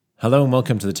Hello and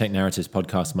welcome to the Tech Narratives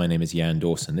podcast. My name is Jan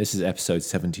Dawson. This is episode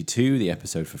 72, the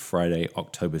episode for Friday,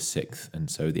 October 6th, and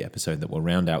so the episode that we'll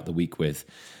round out the week with.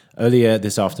 Earlier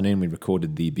this afternoon, we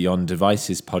recorded the Beyond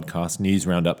Devices podcast news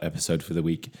roundup episode for the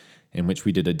week, in which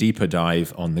we did a deeper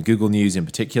dive on the Google news in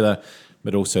particular,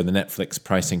 but also the Netflix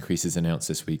price increases announced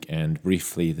this week, and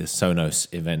briefly the Sonos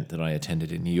event that I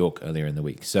attended in New York earlier in the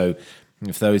week. So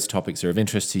if those topics are of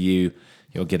interest to you,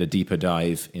 you'll get a deeper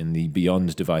dive in the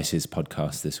Beyond Devices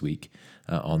podcast this week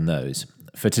on those.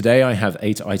 For today, I have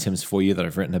 8 items for you that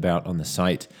I've written about on the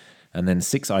site, and then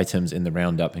 6 items in the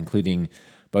roundup, including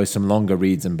both some longer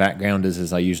reads and backgrounders,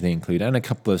 as I usually include, and a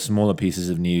couple of smaller pieces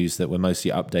of news that were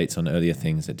mostly updates on earlier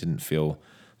things that didn't feel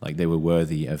like they were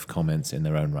worthy of comments in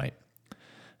their own right,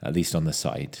 at least on the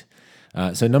site.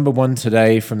 So number 1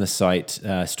 today from the site,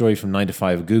 story from 9 to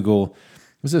 5 Google.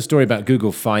 This is a story about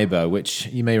Google Fiber, which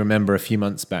you may remember a few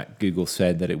months back, Google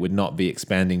said that it would not be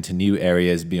expanding to new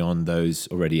areas beyond those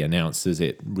already announced as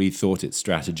it rethought its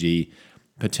strategy,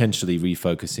 potentially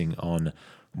refocusing on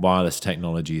wireless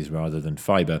technologies rather than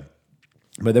fiber.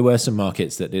 But there were some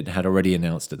markets that it had already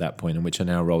announced at that point and which are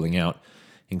now rolling out,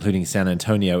 including San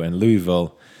Antonio and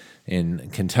Louisville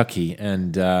in Kentucky.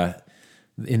 And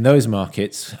in those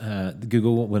markets,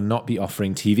 Google will not be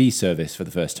offering TV service for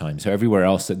the first time. So everywhere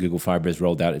else that Google Fiber has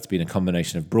rolled out, it's been a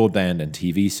combination of broadband and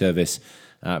TV service.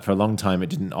 For a long time, it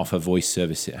didn't offer voice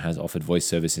service. It has offered voice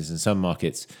services in some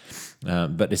markets,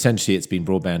 but essentially it's been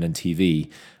broadband and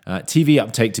TV. TV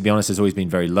uptake, to be honest, has always been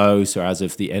very low. So as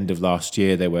of the end of last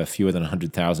year, there were fewer than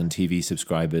 100,000 TV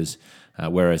subscribers,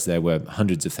 whereas there were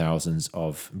hundreds of thousands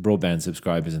of broadband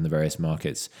subscribers in the various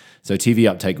markets. So TV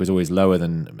uptake was always lower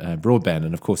than broadband.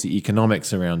 And of course, the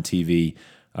economics around TV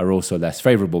are also less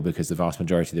favorable because the vast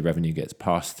majority of the revenue gets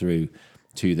passed through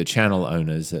to the channel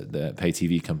owners that the pay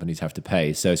TV companies have to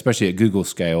pay. So especially at Google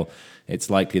scale, it's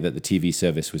likely that the TV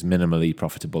service was minimally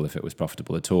profitable if it was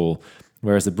profitable at all,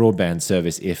 whereas the broadband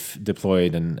service, if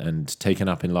deployed and taken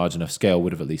up in large enough scale,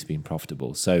 would have at least been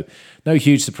profitable. So no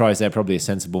huge surprise there, probably a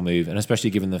sensible move, and especially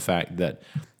given the fact that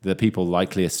the people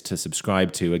likeliest to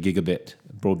subscribe to a gigabit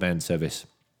broadband service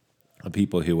are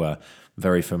people who are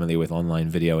very familiar with online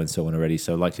video and so on already,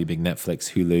 so likely big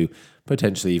Netflix, Hulu,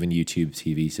 potentially even YouTube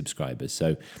TV subscribers.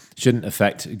 So shouldn't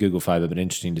affect Google Fiber, but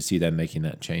interesting to see them making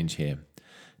that change here.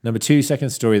 Number 2, second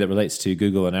story that relates to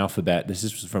Google and Alphabet. This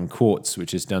is from Quartz,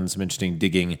 which has done some interesting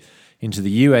digging into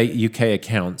the UK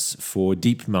accounts for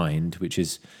DeepMind, which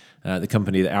is the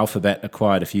company that Alphabet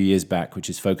acquired a few years back, which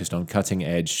is focused on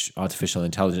cutting-edge artificial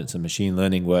intelligence and machine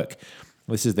learning work.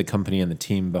 This is the company and the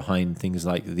team behind things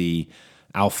like the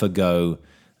AlphaGo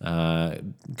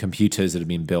computers that have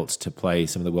been built to play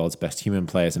some of the world's best human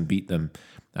players and beat them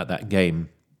at that game.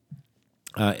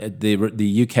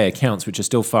 The UK accounts, which are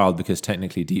still filed because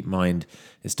technically DeepMind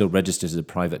is still registered as a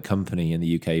private company in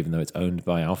the UK, even though it's owned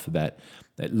by Alphabet,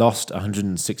 it lost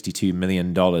 $162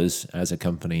 million as a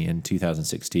company in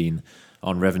 2016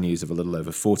 on revenues of a little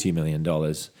over $40 million.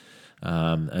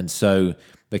 And so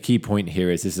the key point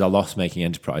here is this is a loss-making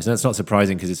enterprise. And that's not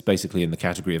surprising because it's basically in the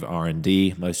category of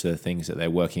R&D. Most of the things that they're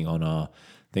working on are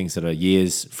things that are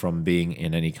years from being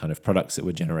in any kind of products that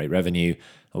would generate revenue.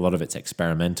 A lot of it's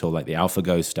experimental, like the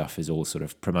AlphaGo stuff is all sort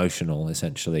of promotional,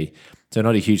 essentially. So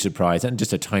not a huge surprise, and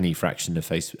just a tiny fraction of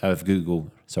Alphabet's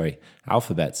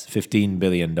 $15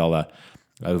 billion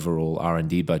overall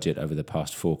R&D budget over the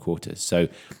past 4 quarters. So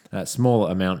a small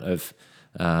amount of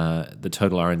the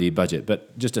total R&D budget,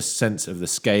 but just a sense of the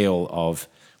scale of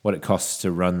what it costs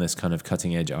to run this kind of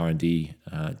cutting-edge R&D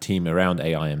team around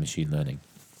AI and machine learning.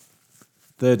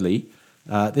 Thirdly,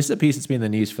 this is a piece that's been in the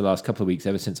news for the last couple of weeks,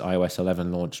 ever since iOS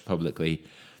 11 launched publicly,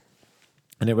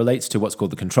 and it relates to what's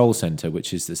called the Control Center,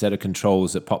 which is the set of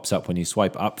controls that pops up when you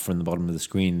swipe up from the bottom of the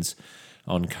screens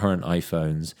on current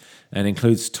iPhones, and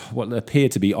includes what appear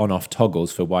to be on-off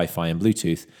toggles for Wi-Fi and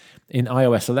Bluetooth. In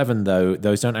iOS 11, though,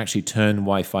 those don't actually turn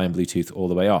Wi-Fi and Bluetooth all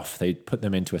the way off. They put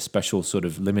them into a special sort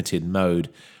of limited mode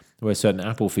where certain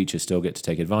Apple features still get to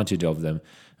take advantage of them,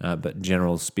 but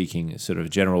general speaking, sort of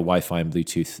general Wi-Fi and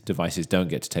Bluetooth devices don't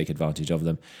get to take advantage of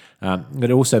them. It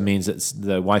also means that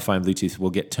the Wi-Fi and Bluetooth will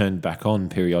get turned back on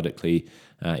periodically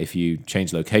if you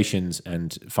change locations,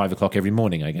 and 5 o'clock every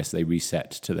morning, I guess they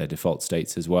reset to their default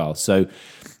states as well. So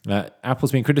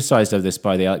Apple's been criticized of this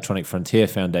by the Electronic Frontier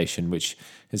Foundation, which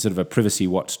is sort of a privacy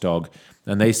watchdog,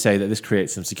 and they say that this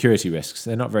creates some security risks.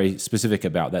 They're not very specific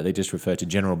about that. They just refer to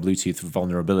general Bluetooth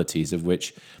vulnerabilities, of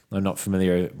which I'm not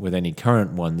familiar with any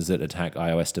current ones that attack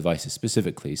iOS devices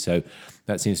specifically. So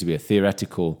that seems to be a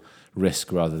theoretical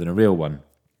risk rather than a real one.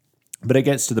 But it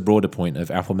gets to the broader point of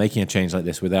Apple making a change like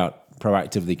this without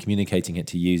proactively communicating it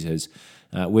to users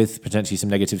with potentially some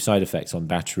negative side effects on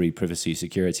battery, privacy,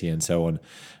 security, and so on.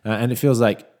 And it feels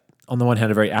like, on the one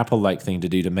hand, a very Apple-like thing to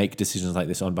do, to make decisions like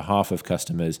this on behalf of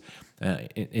customers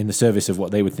in the service of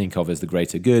what they would think of as the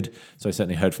greater good. So I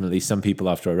certainly heard from at least some people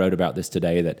after I wrote about this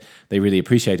today that they really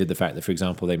appreciated the fact that, for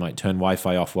example, they might turn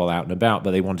Wi-Fi off while out and about,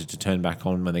 but they wanted to turn back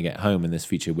on when they get home, and this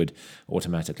feature would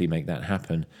automatically make that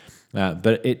happen.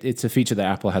 But it's a feature that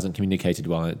Apple hasn't communicated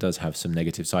well, and it does have some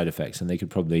negative side effects, and they could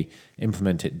probably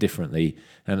implement it differently,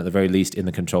 and at the very least in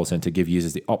the control center give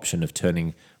users the option of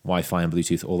turning Wi-Fi and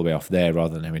Bluetooth all the way off there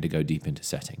rather than having to go deep into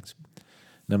settings.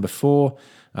 Number 4,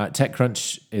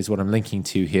 TechCrunch is what I'm linking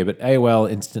to here, but AOL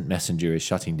Instant Messenger is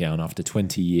shutting down after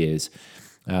 20 years.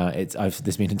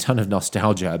 There's been a ton of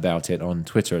nostalgia about it on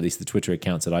Twitter, at least the Twitter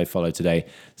accounts that I follow today,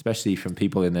 especially from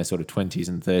people in their sort of 20s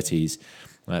and 30s.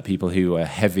 People who are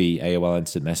heavy AOL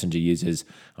Instant Messenger users,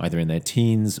 either in their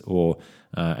teens or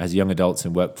as young adults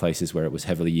in workplaces where it was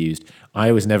heavily used.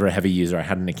 I was never a heavy user. I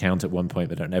had an account at one point,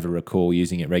 but I don't ever recall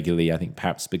using it regularly. I think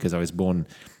perhaps because I was born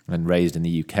and raised in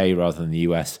the UK rather than the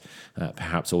US,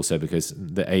 perhaps also because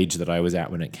the age that I was at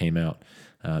when it came out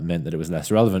meant that it was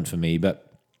less relevant for me. But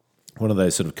one of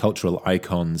those sort of cultural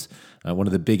icons, one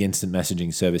of the big instant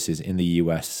messaging services in the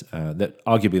US that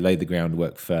arguably laid the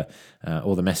groundwork for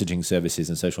all the messaging services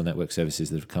and social network services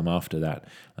that have come after that,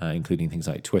 including things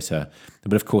like Twitter,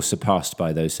 but of course surpassed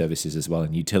by those services as well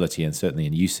in utility and certainly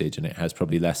in usage, and it has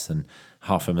probably less than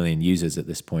 500,000 users at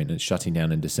this point, and it's shutting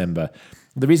down in December.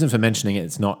 The reason for mentioning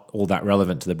it's not all that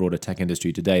relevant to the broader tech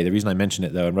industry today. The reason I mention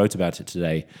it, though, and wrote about it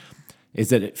today, is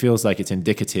that it feels like it's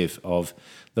indicative of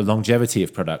the longevity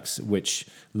of products, which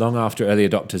long after early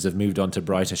adopters have moved on to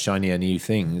brighter, shinier new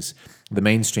things, the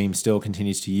mainstream still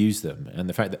continues to use them. And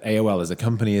the fact that AOL as a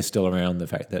company is still around, the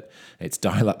fact that its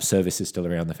dial-up service is still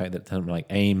around, the fact that something like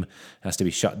AIM has to be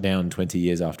shut down 20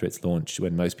 years after its launch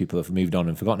when most people have moved on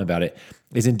and forgotten about it,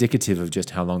 is indicative of just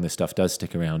how long this stuff does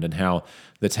stick around, and how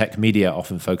the tech media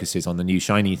often focuses on the new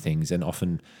shiny things and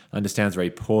often understands very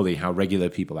poorly how regular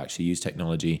people actually use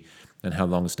technology and how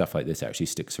long stuff like this actually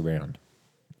sticks around.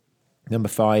 Number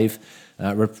 5,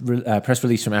 press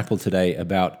release from Apple today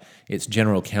about its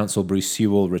general counsel, Bruce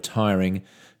Sewell, retiring.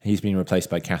 He's been replaced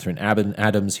by Catherine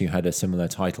Adams, who had a similar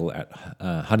title at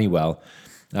Honeywell.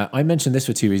 I mentioned this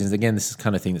for 2 reasons. Again, this is the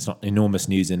kind of thing that's not enormous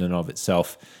news in and of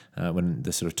itself when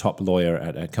the sort of top lawyer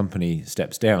at a company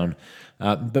steps down.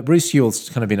 But Bruce Sewell's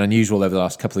kind of been unusual over the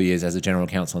last couple of years as a general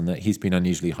counsel in that he's been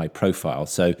unusually high profile.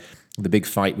 So the big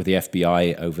fight with the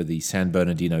FBI over the San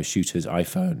Bernardino shooter's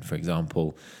iPhone, for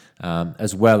example,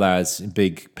 as well as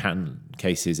big patent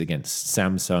cases against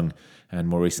Samsung and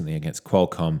more recently against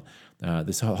Qualcomm.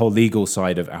 This whole legal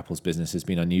side of Apple's business has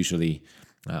been unusually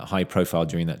high profile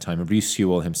during that time. And Bruce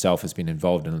Sewell himself has been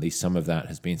involved in at least some of that,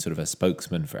 has been sort of a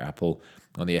spokesman for Apple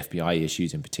on the FBI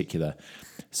issues in particular.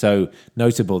 So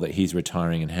notable that he's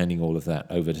retiring and handing all of that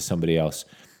over to somebody else.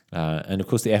 And of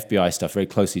course, the FBI stuff very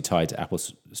closely tied to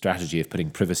Apple's strategy of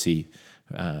putting privacy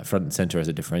front and center as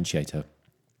a differentiator.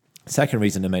 Second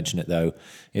reason to mention it, though,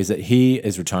 is that he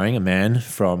is retiring, a man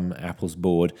from Apple's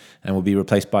board, and will be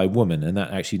replaced by a woman. And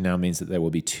that actually now means that there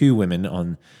will be 2 women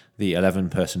on the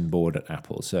 11-person board at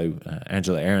Apple. So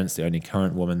Angela Ahrendts, the only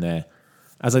current woman there.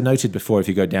 As I noted before, if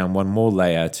you go down one more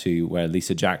layer to where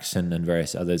Lisa Jackson and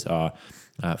various others are,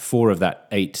 4 of that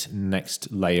 8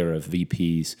 next layer of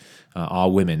VPs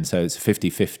are women. So it's a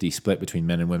 50-50 split between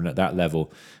men and women at that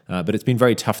level. But it's been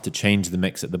very tough to change the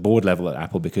mix at the board level at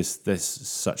Apple because there's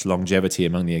such longevity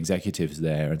among the executives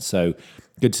there. And so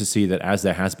good to see that as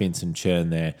there has been some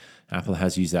churn there, Apple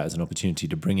has used that as an opportunity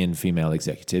to bring in female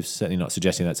executives, certainly not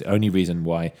suggesting that's the only reason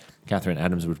why Catherine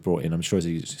Adams was brought in. I'm sure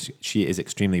she is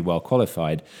extremely well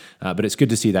qualified, but it's good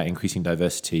to see that increasing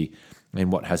diversity in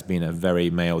what has been a very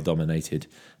male-dominated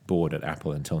board at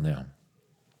Apple until now.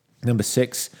 Number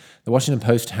 6, the Washington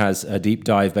Post has a deep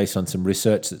dive based on some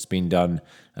research that's been done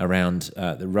around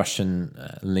the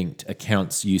Russian-linked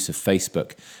accounts' use of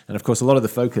Facebook. And of course, a lot of the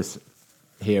focus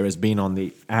here has been on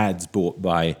the ads bought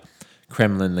by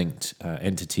Kremlin-linked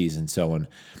entities and so on,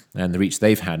 and the reach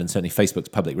they've had. And certainly Facebook's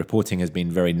public reporting has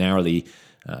been very narrowly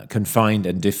confined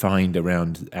and defined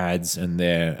around ads and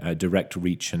their direct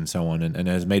reach and so on, and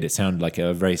has made it sound like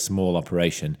a very small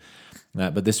operation.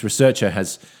 But this researcher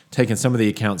has taken some of the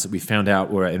accounts that we found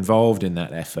out were involved in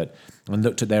that effort and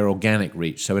looked at their organic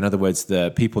reach. So in other words,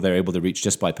 the people they're able to reach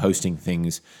just by posting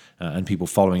things and people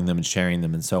following them and sharing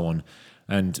them and so on.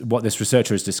 And what this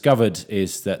researcher has discovered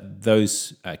is that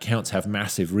those accounts have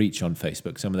massive reach on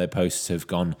Facebook. Some of their posts have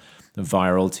gone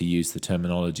viral, to use the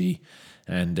terminology,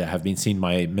 and have been seen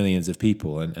by millions of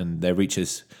people. And their reach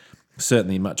is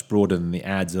certainly much broader than the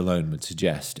ads alone would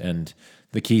suggest. And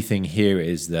the key thing here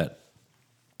is that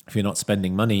if you're not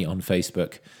spending money on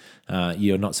Facebook,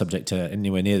 you're not subject to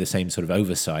anywhere near the same sort of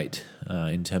oversight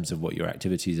in terms of what your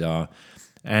activities are.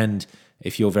 And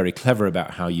if you're very clever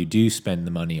about how you do spend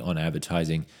the money on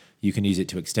advertising, you can use it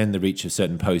to extend the reach of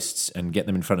certain posts and get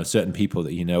them in front of certain people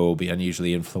that you know will be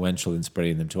unusually influential in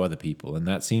spreading them to other people. And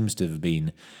that seems to have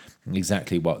been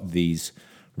exactly what these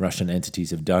Russian entities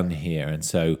have done here. And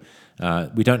so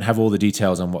we don't have all the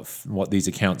details on what these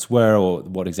accounts were or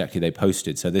what exactly they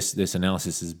posted. So this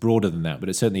analysis is broader than that, but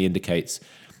it certainly indicates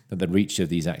that the reach of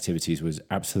these activities was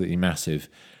absolutely massive.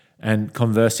 And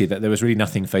conversely, that there was really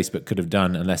nothing Facebook could have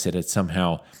done unless it had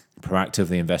somehow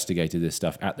proactively investigated this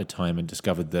stuff at the time and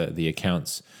discovered that the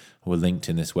accounts were linked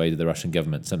in this way to the Russian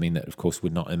government, something that, of course,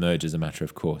 would not emerge as a matter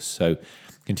of course. So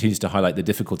continues to highlight the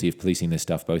difficulty of policing this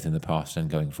stuff both in the past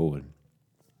and going forward.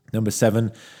 Number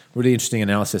 7, really interesting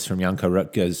analysis from Janko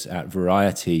Rutgers at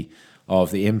Variety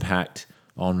of the impact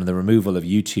on the removal of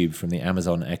YouTube from the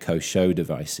Amazon Echo Show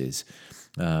devices,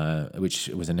 which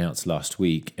was announced last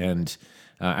week. And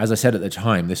as I said at the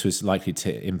time, this was likely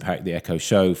to impact the Echo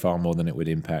Show far more than it would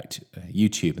impact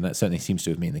YouTube, and that certainly seems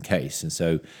to have been the case. And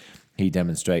so he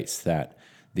demonstrates that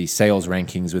the sales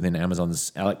rankings within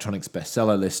Amazon's electronics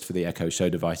bestseller list for the Echo Show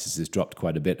devices has dropped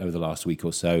quite a bit over the last week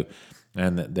or so,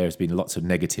 and that there's been lots of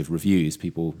negative reviews,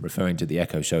 people referring to the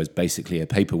Echo Show as basically a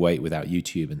paperweight without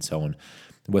YouTube and so on.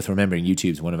 Worth remembering,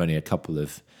 YouTube's one of only a couple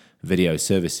of video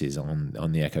services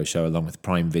on the Echo Show, along with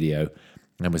Prime Video,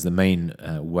 and was the main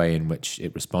way in which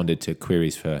it responded to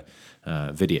queries for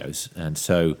videos. And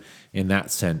so in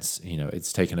that sense,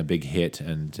 it's taken a big hit,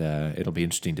 and it'll be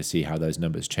interesting to see how those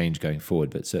numbers change going forward.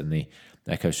 But certainly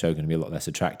Echo Show going to be a lot less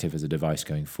attractive as a device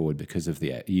going forward because of the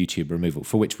YouTube removal,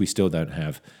 for which we still don't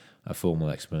have a formal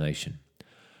explanation.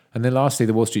 And then lastly,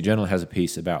 the Wall Street Journal has a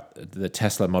piece about the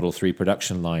Tesla Model 3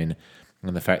 production line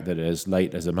and the fact that as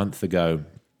late as a month ago,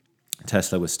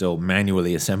 Tesla was still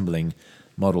manually assembling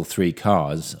Model 3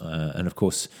 cars. And of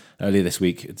course, earlier this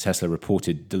week, Tesla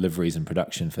reported deliveries and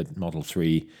production for Model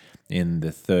 3 in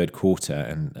the third quarter,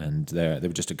 and there were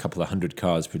just a couple of hundred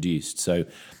cars produced. So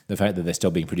the fact that they're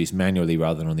still being produced manually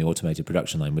rather than on the automated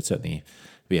production line would certainly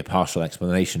be a partial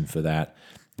explanation for that.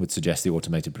 Would suggest the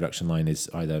automated production line is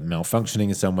either malfunctioning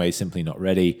in some way, simply not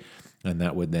ready, and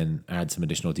that would then add some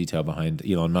additional detail behind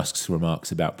Elon Musk's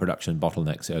remarks about production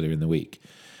bottlenecks earlier in the week.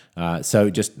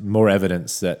 So just more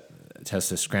evidence that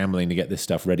Tesla's scrambling to get this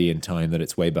stuff ready in time, that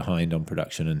it's way behind on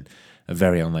production and are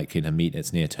very unlikely to meet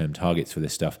its near-term targets for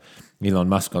this stuff. Elon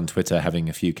Musk on Twitter, having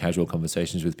a few casual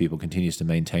conversations with people, continues to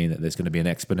maintain that there's going to be an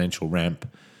exponential ramp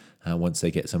once they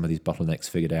get some of these bottlenecks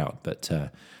figured out, but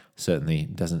certainly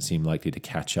doesn't seem likely to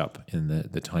catch up in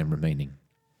the time remaining.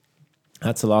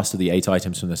 That's the last of the 8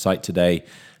 items from the site today.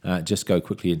 Just go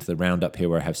quickly into the roundup here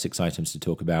where I have 6 items to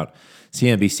talk about.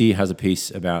 CNBC has a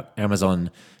piece about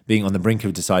Amazon being on the brink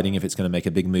of deciding if it's going to make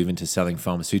a big move into selling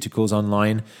pharmaceuticals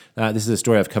online. This is a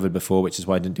story I've covered before, which is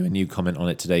why I didn't do a new comment on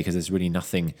it today, because there's really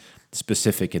nothing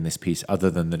specific in this piece other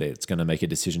than that it's going to make a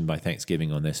decision by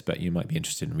Thanksgiving on this, but you might be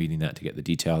interested in reading that to get the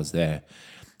details there.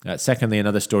 Secondly,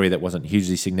 another story that wasn't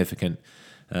hugely significant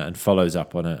and follows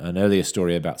up on an earlier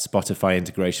story about Spotify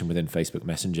integration within Facebook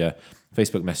Messenger.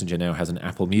 Facebook Messenger now has an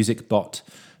Apple Music bot,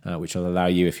 which will allow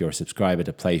you, if you're a subscriber,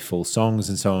 to play full songs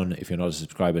and so on. If you're not a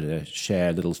subscriber, to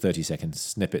share little 30-second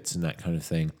snippets and that kind of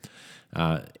thing.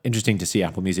 Interesting to see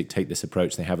Apple Music take this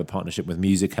approach. They have a partnership with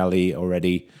Musical.ly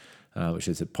already, which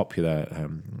is a popular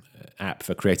app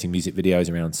for creating music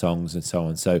videos around songs and so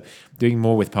on. So doing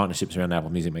more with partnerships around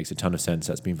Apple Music makes a ton of sense.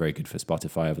 That's been very good for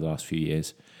Spotify over the last few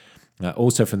years.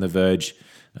 Also from The Verge,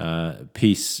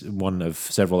 piece, one of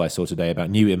several I saw today,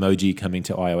 about new emoji coming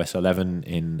to iOS 11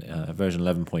 in version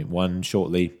 11.1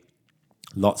 shortly.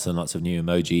 Lots and lots of new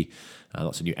emoji,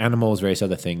 lots of new animals, various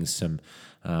other things, some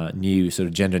new sort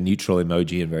of gender-neutral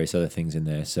emoji and various other things in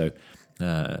there. So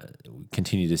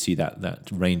continue to see that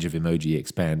range of emoji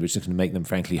expand, which is going to make them,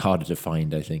 frankly, harder to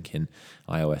find, I think, in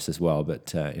iOS as well.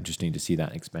 But interesting to see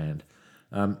that expand.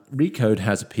 Recode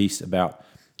has a piece about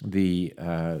the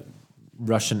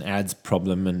Russian ads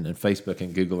problem and Facebook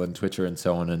and Google and Twitter and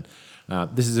so on. And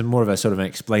this is more of a sort of an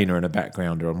explainer and a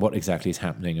backgrounder on what exactly is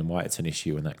happening and why it's an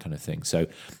issue and that kind of thing. So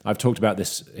I've talked about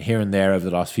this here and there over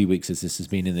the last few weeks as this has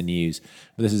been in the news.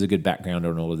 But this is a good backgrounder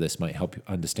on all of this, might help you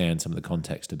understand some of the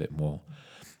context a bit more.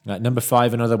 Number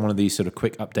 5, another one of these sort of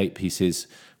quick update pieces.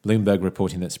 Bloomberg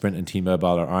reporting that Sprint and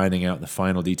T-Mobile are ironing out the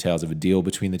final details of a deal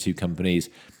between the two companies.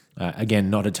 Again,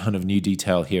 not a ton of new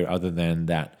detail here other than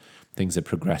that things are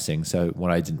progressing. So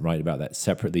what I didn't write about that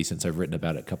separately, since I've written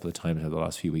about it a couple of times over the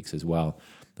last few weeks as well.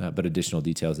 But additional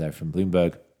details there from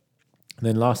Bloomberg. And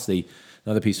then lastly,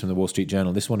 another piece from the Wall Street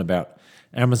Journal, this one about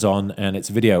Amazon and its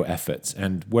video efforts.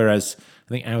 And whereas I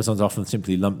think Amazon's often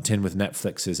simply lumped in with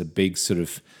Netflix as a big sort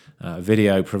of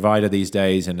video provider these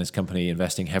days, and this company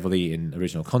investing heavily in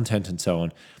original content and so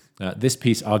on, this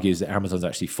piece argues that Amazon's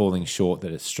actually falling short,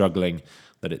 that it's struggling,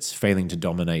 that it's failing to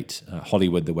dominate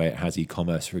Hollywood the way it has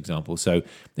e-commerce, for example. So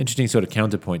interesting sort of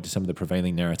counterpoint to some of the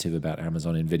prevailing narrative about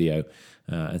Amazon in video,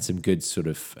 and some good sort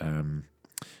of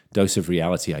dose of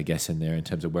reality, I guess, in there in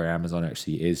terms of where Amazon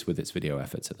actually is with its video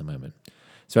efforts at the moment.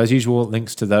 So as usual,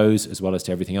 links to those as well as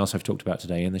to everything else I've talked about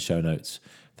today in the show notes.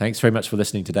 Thanks very much for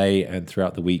listening today and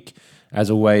throughout the week.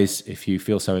 As always, if you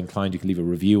feel so inclined, you can leave a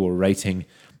review or rating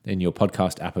in your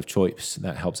podcast app of choice.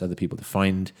 That helps other people to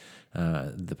find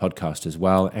the podcast as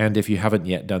well. And if you haven't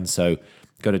yet done so,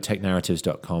 go to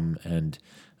technarratives.com and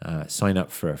sign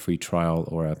up for a free trial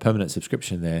or a permanent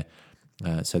subscription there,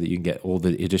 so that you can get all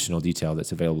the additional detail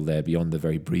that's available there beyond the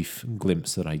very brief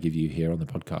glimpse that I give you here on the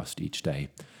podcast each day.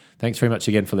 Thanks very much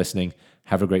again for listening.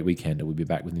 Have a great weekend, and we'll be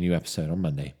back with a new episode on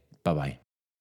Monday. Bye-bye.